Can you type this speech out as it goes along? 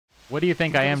What do you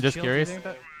think I am? Just curious.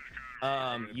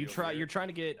 You're trying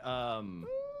to get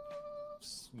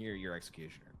your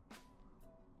executioner.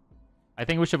 I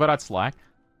think we should vote out Slack.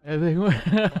 I think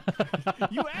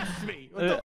You asked me.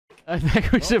 I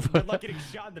think we should. Good luck getting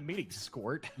shot in the meeting,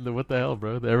 Squirt. What the hell,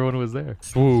 bro? Everyone was there.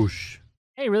 Swoosh.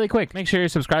 Hey, really quick, make sure you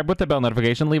subscribe with the bell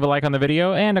notification, leave a like on the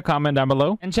video, and a comment down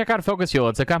below. And check out FocusFuel.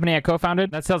 It's a company I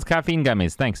co-founded that sells caffeine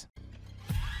gummies. Thanks.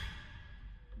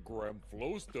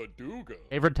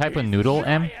 Favorite type of noodle,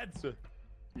 M?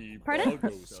 Pardon?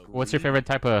 What's your favorite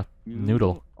type of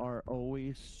noodle? Are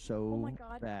always so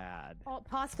bad. Oh,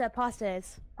 pasta.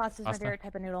 Pasta's my favorite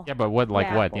type of noodle. Yeah, but what, like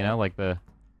Yeah. what? You know, like the...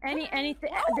 Anything,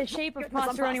 the shape of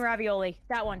pastaroni ravioli.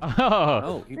 That one.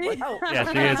 Oh.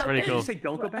 Yeah, she is pretty cool. You say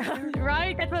don't go back there?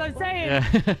 Right? That's what I'm saying. Yeah.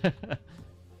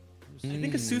 I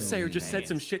think a soothsayer just said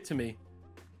some shit to me.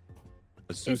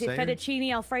 Is it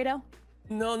fettuccine Alfredo?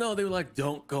 No, they were like,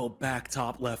 don't go back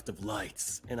top left of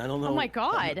lights. And I don't know. Oh my I'm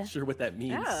God. not sure what that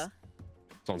means. Yeah.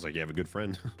 Sounds like you have a good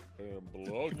friend.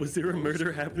 Was there a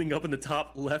murder happening up in the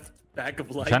top left back of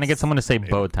lights? Trying to get someone to say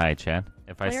bow tie, Chad.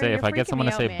 If I get someone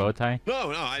to say bow tie,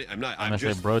 No, I'm not. I'm gonna say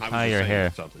just bro tie your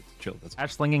hair. Something. Chill. That's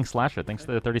Ash Slinging Slasher, thanks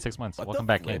to the 36 months. Welcome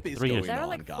back, King. 3 years. There are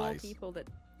like 4 people that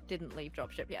didn't leave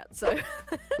dropship yet, so.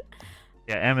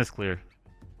 Yeah, M is clear.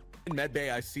 In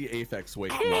medbay, I see Aphex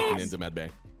walking into medbay.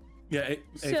 Yeah,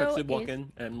 So Apex did walk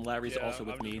in, and Larry's also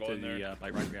with me to the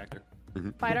bite ride reactor.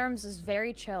 Fight Arms is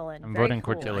very chill and I'm very voting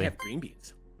cool. I Cortilli. have green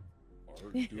beans.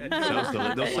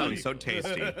 Those sound so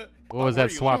tasty. What was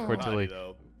that swap, Cortilli?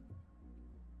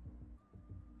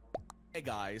 Hey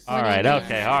guys. All right,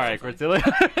 okay, all right, Cortilli.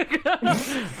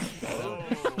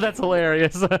 That's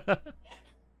hilarious.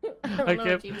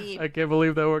 I can't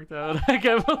believe that worked out. I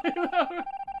can't believe that worked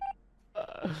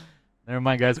out. Never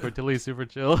mind, guys. Cortilli's super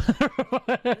chill.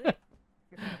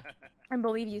 I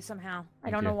believe you somehow. I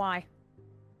Thank don't you. know why.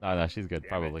 No, she's good,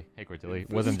 probably. Hey, Cortilli.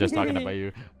 Wasn't just talking about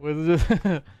you. Was just...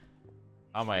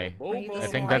 Oh my. I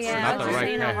think that's not the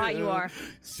right how guy. hot you are.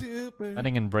 I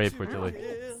think in Brave, Cortilli.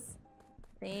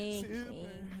 Thank you.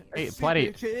 Hey,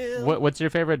 Platty, what's your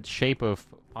favorite shape of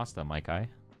pasta, Mike? My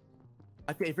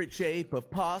favorite shape of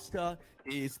pasta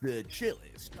is the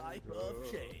chillest type of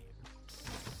shape.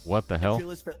 What the hell?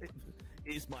 Chillest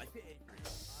is my favorite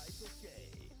type of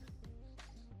shape.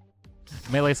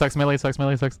 Melee sucks, melee sucks,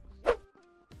 melee sucks.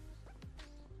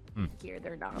 Here,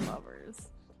 they're not lovers.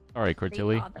 Alright,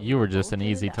 Cortilli, you were just an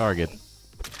easy target.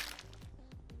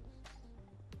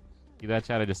 See that,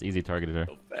 chat? I just easy targeted her.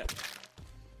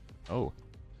 Oh.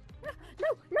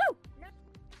 No!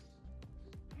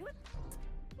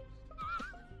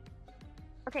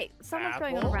 Okay, someone's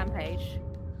going on a rampage.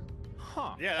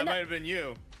 Huh. Yeah, that might have been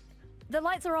you. The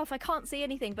lights are off, I can't see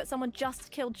anything, but someone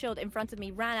just killed Chilled in front of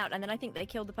me, ran out, and then I think they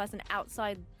killed the person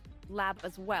outside lab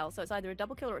as well. So it's either a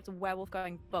double kill or it's a werewolf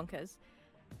going bonkers.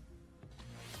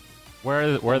 Where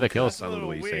are the kills? That's a little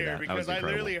weird because I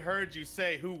literally heard you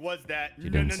say, "Who was that?"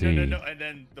 You No, didn't see. and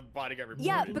then the body got reported.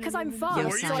 Yeah, because I'm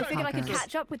fast, so I figured I could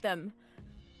catch up with them.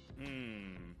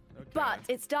 Okay. But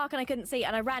it's dark and I couldn't see,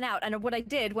 and I ran out. And what I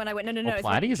did when I went, no, it's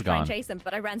Platty's to try and gone. chase them,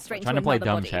 but I ran straight I'm into trying to play another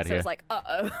dumb body. chat So here. it's like,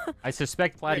 uh-oh. I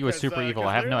suspect Platty was super evil.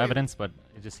 I have no literally- evidence, but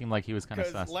it just seemed like he was kind of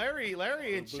Because sus. Larry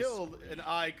and Chill and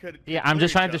I could. Yeah, I'm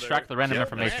just hear trying to each distract other. the random Chill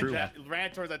information.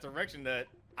 ran towards that direction that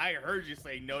I heard you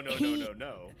say no.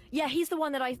 Yeah, he's the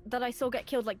one that I saw get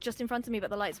killed like just in front of me,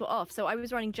 but the lights were off. So I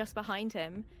was running just behind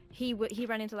him. He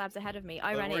ran into labs ahead of me.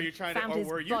 I ran in, found his body.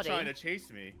 Were you trying to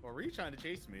chase me? Or were you trying to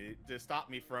chase me to stop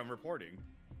me from reporting?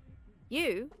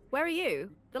 You? Where are you?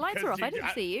 The lights were off. I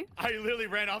didn't see you. I literally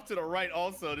ran off to the right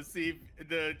also to see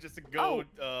just to go.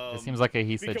 It seems like a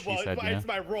he said, she said, you know? It's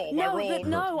my role.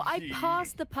 I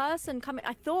passed the person coming.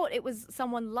 I thought it was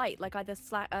someone light, like either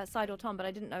Side or Tom, but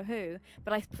I didn't know who.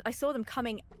 But I saw them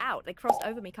coming out. They crossed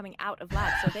over me coming out of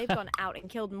lab, so they've gone out and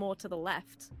killed more to the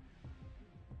left.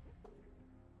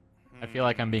 I feel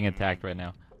like I'm being attacked right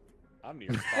now. I'm near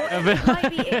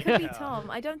It could be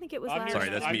Tom. I don't think it was Larry. Sorry,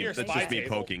 that's me. That's just me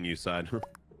poking you, Side.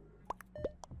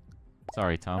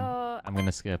 Sorry, Tom. I'm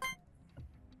gonna skip.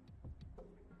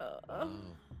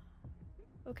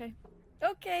 Okay.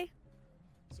 Okay.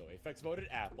 So Apex voted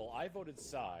Apple. I voted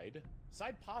Side.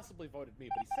 Side possibly voted me,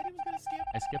 but he said he was gonna skip.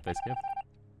 I skipped.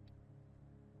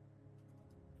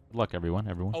 Good luck, everyone.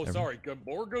 Oh, sorry.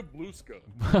 Gamorga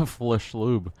Blueska. Flush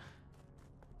lube.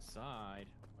 Side.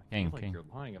 King. You're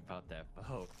lying about that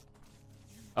vote.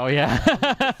 Oh yeah.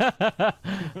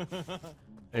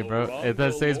 Hey bro,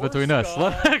 that stays between us.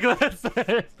 Look,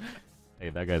 hey,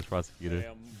 that guy's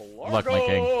prosecutor. Good luck, my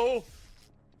king.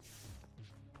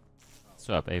 What's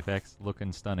up, Apex?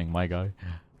 Looking stunning, my guy.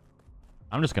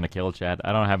 I'm just gonna kill chat.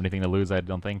 I don't have anything to lose, I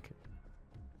don't think.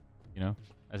 you know?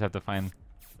 I just have to find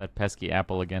that pesky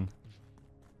apple again.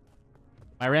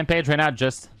 My rampage right now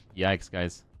just... Yikes,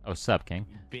 guys. Oh, sup, King?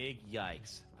 Big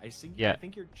yikes. I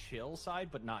think you're chill side,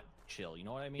 but not chill. You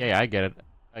know what I mean? Yeah, I get it.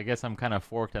 I guess I'm kind of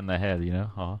forked in the head, you know?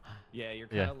 Oh. Yeah, you're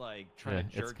kind of like trying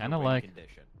to jerk it's kind of your like...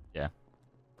 condition. Yeah.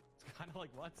 It's kind of like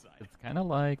what side? It's kind of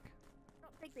like...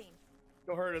 Big bean.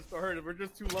 Don't hurt us, don't hurt us. We're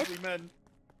just two lovely men.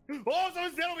 Oh,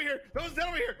 someone's dead over here! Someone's dead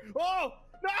over here! Oh!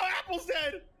 No, Apple's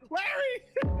dead! Larry!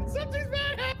 Something's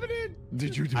bad happening!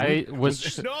 Did you do I it?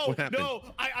 was... No,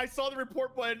 no! I saw the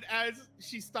report button as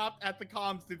she stopped at the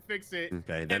comms to fix it.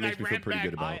 Okay, that makes me feel pretty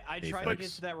good about it. I tried to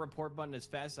get to that report button as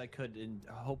fast as I could in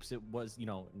hopes it was, you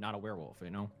know, not a werewolf,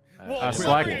 you know?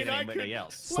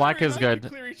 Slack is good.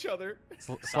 Clear each other.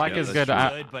 Slack is good.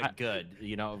 But good,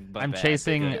 you know. But I'm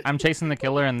chasing the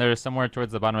killer, and they're somewhere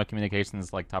towards the bottom of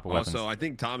communications, like top of weapons. Also, I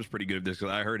think Tom's pretty good at this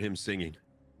because I heard him singing.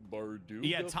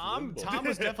 Yeah, Tom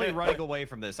was definitely running away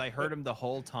from this. I heard him the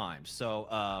whole time. So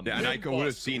yeah, and I would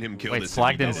have seen him kill Wait, this.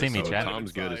 Slack didn't see me, chat.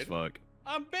 Tom's good as fuck.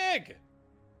 I'm big.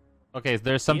 Okay,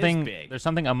 there's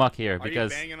something amok here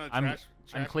because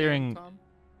I'm clearing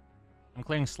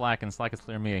Slack, and Slack is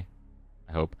clearing me.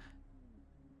 I hope.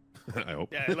 I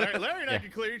hope. Yeah, Larry and I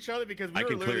can clear each other because we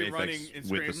were literally running and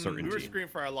with screaming. We were screaming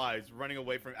for our lives, running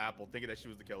away from Apple, thinking that she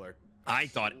was the killer. I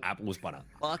thought Apple was about to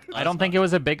fuck. I don't think it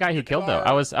was a big guy who killed though.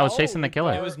 I was chasing the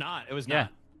killer. It was not. It was not.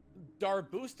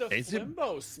 Darbusta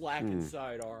Flimbo slack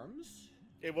inside arms.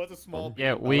 It was a small.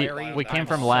 Yeah, we came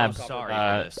from lab. Sorry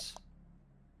for this.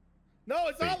 No,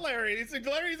 it's not Larry. It's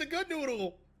Larry's a good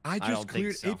noodle. I just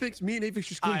cleared Apex. Me and Apex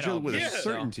just cleared each other with a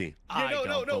certainty. Yeah,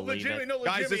 no, legitimately,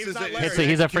 guys, this is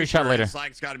he's a free shot later.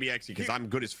 Slack's got to be XE because I'm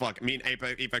good as fuck. Me and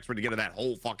Apex were together that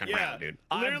whole fucking round, dude.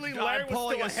 Literally, Larry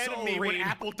was still ahead of me when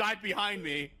Apple died behind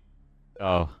me.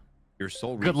 Oh. Your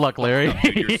soul read. Good luck, Larry.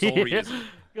 Your soul read is...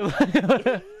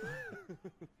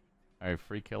 Alright,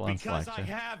 free kill on Slack. Because I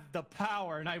have the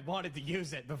power and I wanted to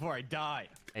use it before I died.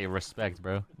 Hey, respect,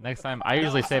 bro. Next time, I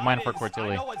usually save mine for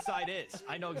Cortilli. I know what side is.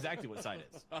 I know exactly what side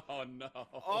is. Oh no.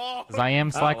 Because I am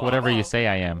Slack, whatever you say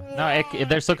I am. No,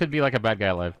 there still could be like a bad guy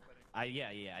alive. Yeah,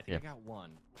 I think I got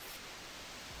one.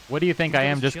 What do you think I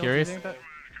am? Just curious.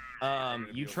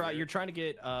 You're trying to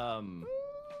get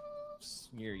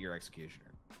your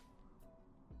executioner.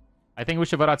 I think we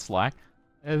should vote out Slack.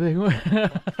 You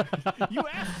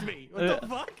asked me. What the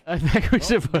fuck? I think we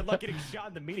should vote. Good luck getting shot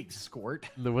in the meeting, Squirt.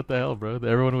 What the hell, bro?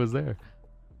 Everyone was there.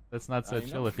 That's not so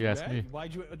chill if you ask me.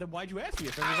 Why'd you ask me?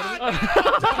 If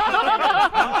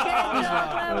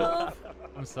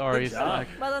I'm sorry, Slack.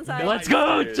 Well done, Side. Let's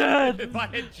go, Chad! If I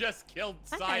had just killed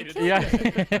Side. Yeah.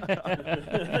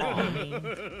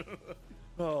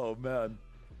 Oh man,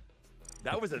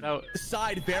 that was a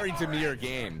side very demure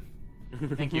game.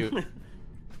 Thank you.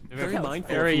 Very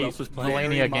mindful. Very else was playing.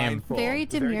 Melania game. Very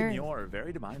demure.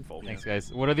 Very mindful. Thanks, guys.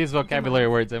 What are these vocabulary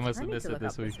words? I must have missed it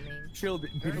this week. Chilled.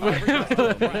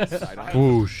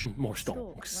 Whoosh. More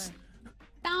stonks.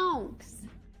 Stonks.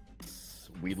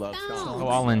 We love Go stonks.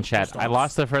 all in chat. I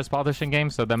lost the first politician game,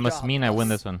 so that must mean I win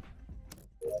this one.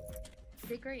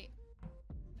 Okay, great.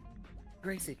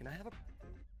 Gracie, can I have a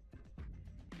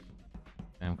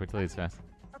Damn, Cortilli's fast.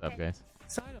 What's up, guys?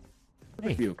 sign up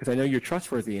with you? Because I know you're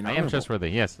trustworthy and I am trustworthy.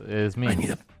 Yes, it is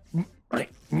me.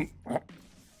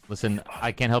 Listen,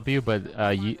 I can't help you, but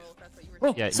you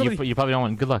probably don't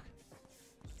want. Good luck.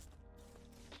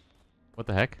 What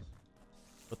the heck?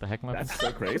 What the heck, my That's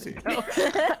so crazy.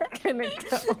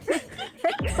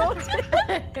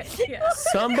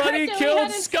 Somebody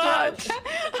killed Scott.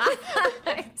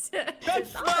 That's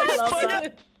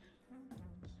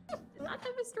not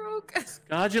have a stroke.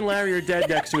 Scotch and Larry are dead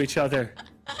next to each other.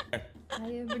 I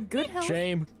am in good health.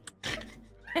 Shame.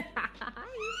 Hi.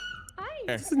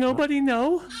 Does nobody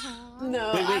know?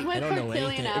 No, Wait, I went don't for know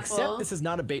killing anything. an apple. Except this is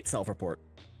not a bait self-report.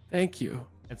 Thank you.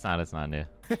 It's not new.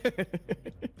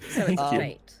 Thank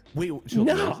you. Wait,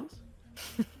 no.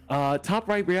 Top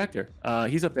right reactor.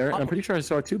 He's up there. I'm pretty sure I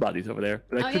saw 2 bodies over there.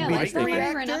 But I could be mistaken.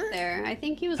 Ran up there. I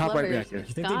think he was Top right lovers. reactor.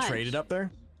 You think they traded up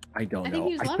there? I don't I know. think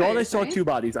he was I lovers, thought I saw right? 2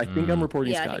 bodies. I think I'm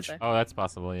reporting Yeah, I Scotch. think so. Oh, that's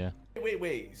possible. Yeah.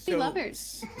 Wait. He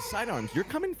lovers. Sidearms, you're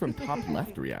coming from top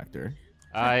left reactor.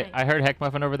 I heard Heck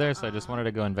Muffin over there, so I just wanted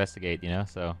to go investigate. You know,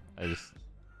 so I just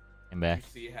came back.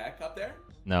 See Hack up there?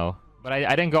 No, but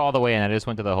I didn't go all the way in. I just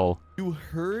went to the hole. You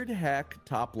heard Hack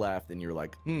top left, and you're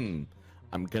like, I'm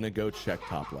gonna go check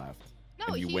top left.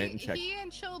 No, and you went and checked. he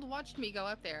and Chilled watched me go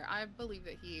up there. I believe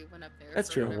that he went up there. That's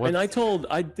for true. whatever And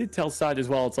I did tell Side as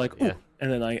well. It's like, ooh, Yeah.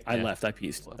 and then I left. I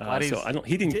pieced. So Bodies- I don't.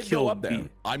 He didn't Did kill go up there. B.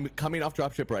 I'm coming off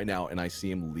dropship right now, and I see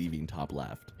him leaving top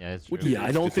left. Yeah, it's true. Yeah,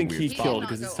 I don't think he He killed did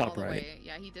because not it's go top all the right. way.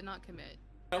 Yeah, he did not commit.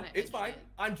 No, it's fine.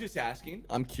 I'm just asking.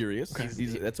 I'm curious.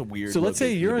 That's a weird. So let's say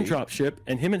location you're to on be. dropship,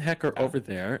 and him and Heck are over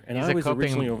there, and He's I a was coping-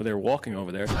 originally over there, walking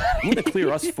over there. I'm gonna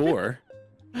clear us 4.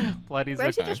 Platy's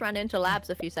Rosie just ran into labs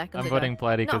a few seconds I'm ago. voting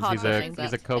Platy Not because hard-voting,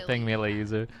 he's a but coping melee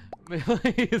user.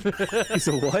 Melee user. He's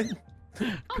a what?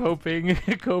 Coping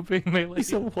melee.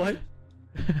 He's a what?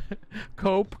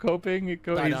 Coping.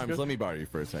 Nine Arms, let me borrow you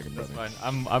for a second, brother.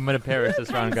 Fine. I'm gonna Paris this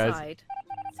round, guys. Side.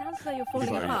 Sounds as though you're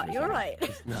falling apart. You're right.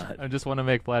 Not. I just want to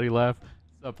make Platy laugh.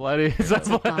 What's up, Platy? What's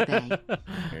up,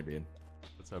 Platy? Here, dude.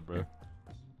 What's up, bro?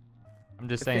 I'm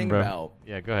just The saying, thing bro. about-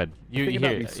 Yeah, go ahead. The thing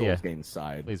about these Souls yeah. games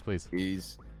side, Please.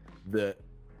 is the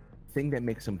thing that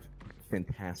makes them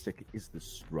fantastic is the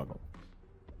struggle.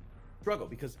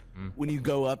 Because when you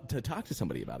go up to talk to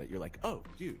somebody about it, you're like, oh,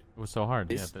 dude. It was so hard.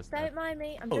 This- Don't mind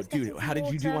me. I'm Oh, just dude, getting how some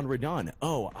did you do water. on Radon?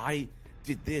 Oh, I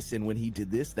did this, and when he did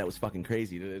this, that was fucking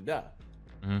crazy. Da, da, da.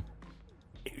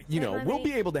 You know, Don't we'll mind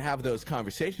be able to have those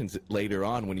conversations later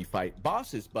on when you fight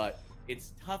bosses, but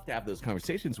it's tough to have those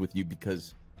conversations with you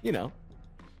because, you know,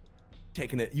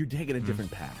 you're taking a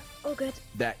different path. Oh, good.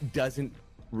 That doesn't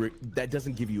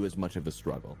give you as much of a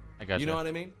struggle. I got You know what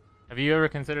I mean? Have you ever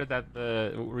considered that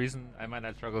the reason I might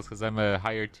not struggle is because I'm a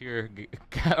higher tier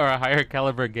or a higher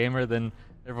caliber gamer than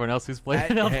everyone else who's played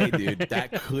it? Hey, dude,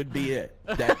 that could be it.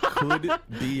 That could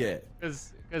be it.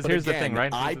 Because But here's the again, thing,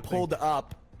 right? I Here's the pulled thing.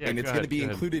 up, Yeah, and go it's ahead, going to be go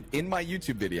ahead. included in my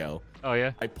YouTube video. Oh,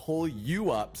 yeah? I pull you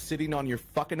up sitting on your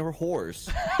fucking horse,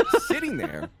 sitting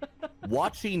there,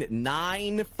 watching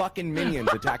 9 fucking minions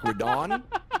attack Radon.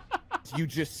 You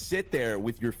just sit there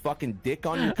with your fucking dick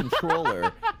on your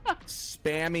controller,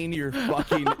 spamming your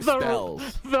fucking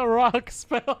spells. The rock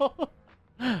spell.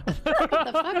 What the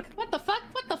fuck? What the fuck?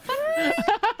 What the fuck?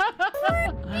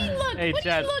 Look, Hey, what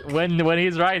chat. do you look? When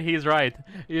he's right, he's right.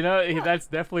 You know, that's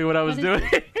definitely what I was doing.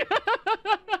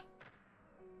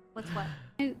 What's what?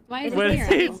 Why is When it here?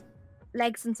 he's-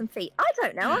 Legs and some feet. I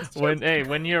don't know. Ask you.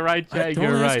 when you're right, chat, Don't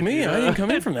you're ask right. me. you know? I didn't come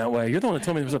in from that way. You're the one that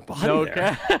told me there was a body No there.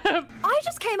 cap. I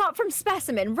just came up from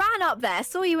Specimen, ran up there,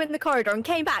 saw you in the corridor, and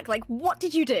came back. Like, what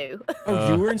did you do?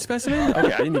 Oh, you were in Specimen? Okay,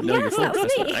 I didn't even know you were Yes, from that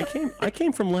was Specimen. me. I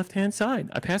came from left-hand side.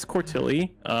 I passed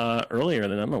Cortilli earlier,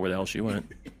 and then I don't know where the hell she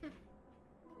went.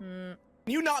 Can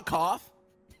you not cough?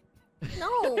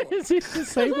 No. Is he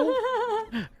disabled?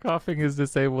 Coughing is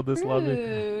disabled this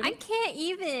lobby. I can't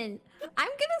even. I'm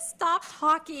gonna stop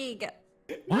talking.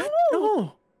 What?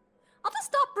 No. I'll just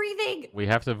stop breathing. We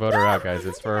have to vote her out, guys.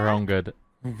 It's for her own good.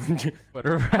 Put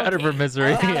her out of her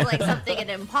misery. Sounds like something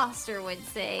an imposter would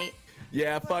say.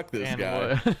 Yeah, fuck this And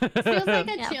guy. Feels like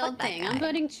a Yeah, chilled fuck that thing. I'm guy.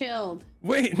 voting chilled.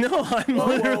 Wait, no, I'm Whoa, whoa,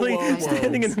 literally whoa, whoa.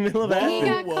 standing in the middle of He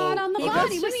Apple. got caught on the He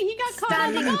body. was What do you mean he got caught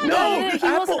on the standing- body? No, he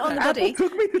Apple, wasn't on the body. Apple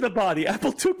took me to the body.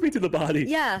 Apple took me to the body.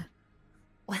 Yeah.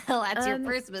 Well, that's your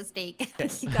first mistake.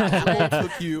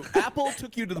 Apple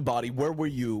took you to the body. Where were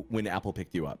you when Apple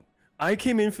picked you up? I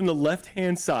came in from the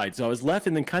left-hand side, so I was left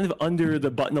and then kind of under the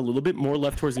button a little bit more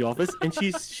left towards the office. And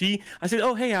I said,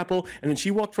 "Oh, hey, Apple," and then she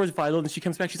walked towards Philo, and then she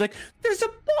comes back. She's like, "There's a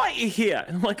boy here,"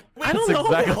 and I'm like, "I don't know."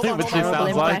 exactly Hold on, what hold she on, hold on.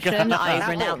 sounds like. Impression, I Apple,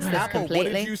 renounce this Apple, what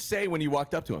completely. did you say when you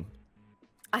walked up to him?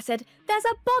 I said, "There's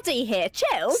a body here.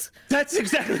 Chilled." That's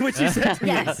exactly what she said to me.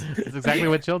 Yes. That's exactly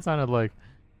what Chilled sounded like.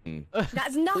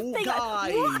 That's nothing.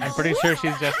 guys. What? I'm pretty sure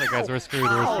she's Jessica, guys. We're screwed.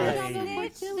 We're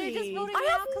screwed. They're just voting I me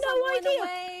have out 'cause no I went idea.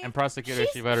 away. And prosecutor,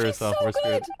 she voted she's herself. so We're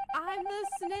screwed. good. I'm the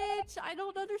snitch. I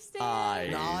don't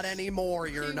understand. Not anymore.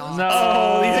 You're not. No.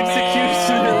 Oh, these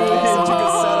executioners.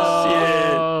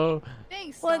 Oh.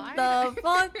 Thanks. What Slide. the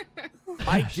fuck?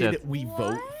 Why Shit. did we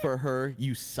vote for her,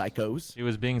 you psychos? She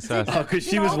was being sus. Oh, because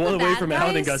she was all one the away bad from guys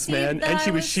outing us, see man, that and she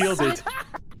I was shielded.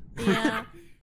 Yeah.